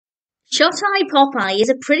Shuteye Popeye is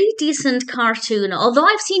a pretty decent cartoon. Although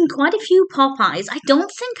I've seen quite a few Popeyes, I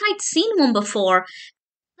don't think I'd seen one before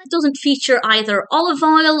that doesn't feature either olive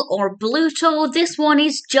oil or Bluto. This one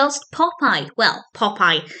is just Popeye. Well,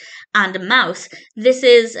 Popeye and a mouse. This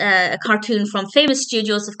is a cartoon from Famous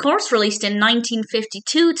Studios, of course, released in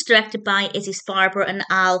 1952. It's directed by Izzy Sparber and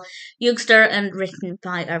Al Eugster and written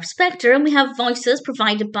by Irv Spector. And we have voices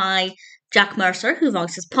provided by Jack Mercer, who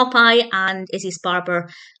voices Popeye, and Izzy Sparber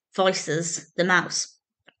voices the mouse.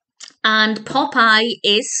 And Popeye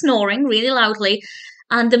is snoring really loudly,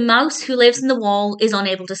 and the mouse who lives in the wall is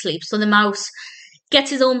unable to sleep. So the mouse gets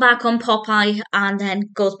his own back on Popeye and then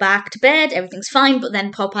goes back to bed. Everything's fine, but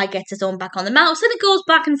then Popeye gets his own back on the mouse, and it goes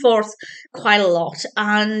back and forth quite a lot.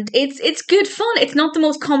 And it's good fun. It's not the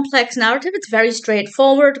most complex narrative. It's very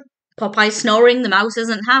straightforward. Popeye's snoring, the mouse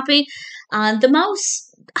isn't happy, and the mouse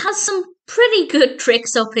has some pretty good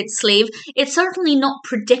tricks up its sleeve. It's certainly not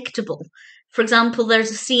predictable. For example,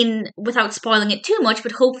 there's a scene, without spoiling it too much,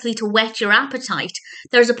 but hopefully to whet your appetite,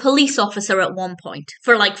 there's a police officer at one point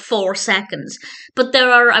for like 4 seconds. But there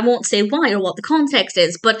are, I won't say why or what the context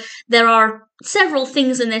is, but there are several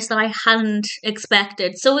things in this that I hadn't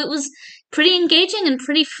expected. So it was pretty engaging and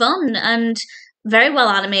pretty fun and very well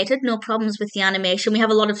animated, no problems with the animation. We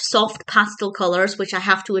have a lot of soft pastel colours, which I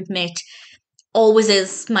have to admit always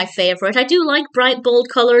is my favourite. I do like bright, bold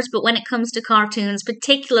colours, but when it comes to cartoons,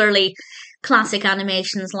 particularly classic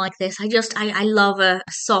animations like this, I love a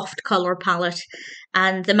soft colour palette.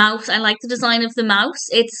 And the mouse, I like the design of the mouse.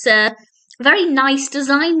 It's a very nice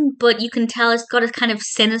design, but you can tell it's got a kind of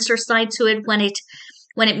sinister side to it when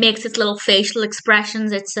it makes its little facial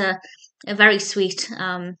expressions. It's a very sweet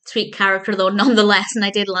character though, nonetheless, and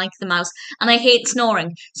I did like the mouse. And I hate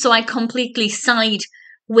snoring, so I completely side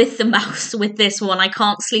with the mouse with this one. I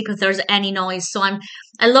can't sleep if there's any noise, so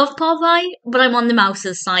I love Popeye, but I'm on the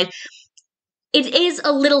mouse's side. It is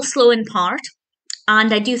a little slow in part,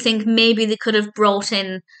 and I do think maybe they could have brought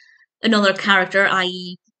in another character,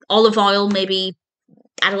 i.e. olive oil, maybe.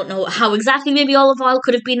 I don't know how exactly, maybe olive oil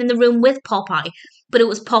could have been in the room with Popeye, but it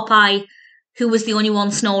was Popeye who was the only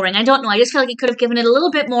one snoring. I don't know, I just feel like it could have given it a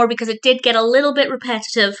little bit more because it did get a little bit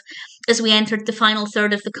repetitive as we entered the final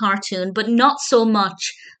third of the cartoon, but not so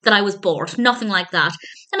much that I was bored, nothing like that.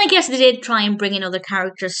 And I guess they did try and bring in other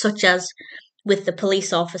characters, such as with the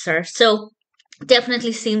police officer, so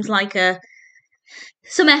definitely seems like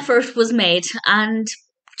some effort was made, and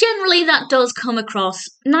generally that does come across.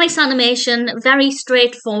 Nice animation, very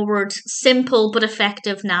straightforward, simple but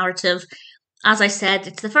effective narrative. As I said,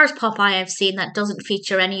 it's the first Popeye I've seen that doesn't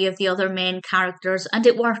feature any of the other main characters, and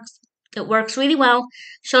it works. It works really well.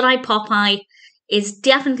 Shuteye Popeye is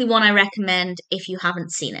definitely one I recommend if you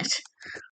haven't seen it.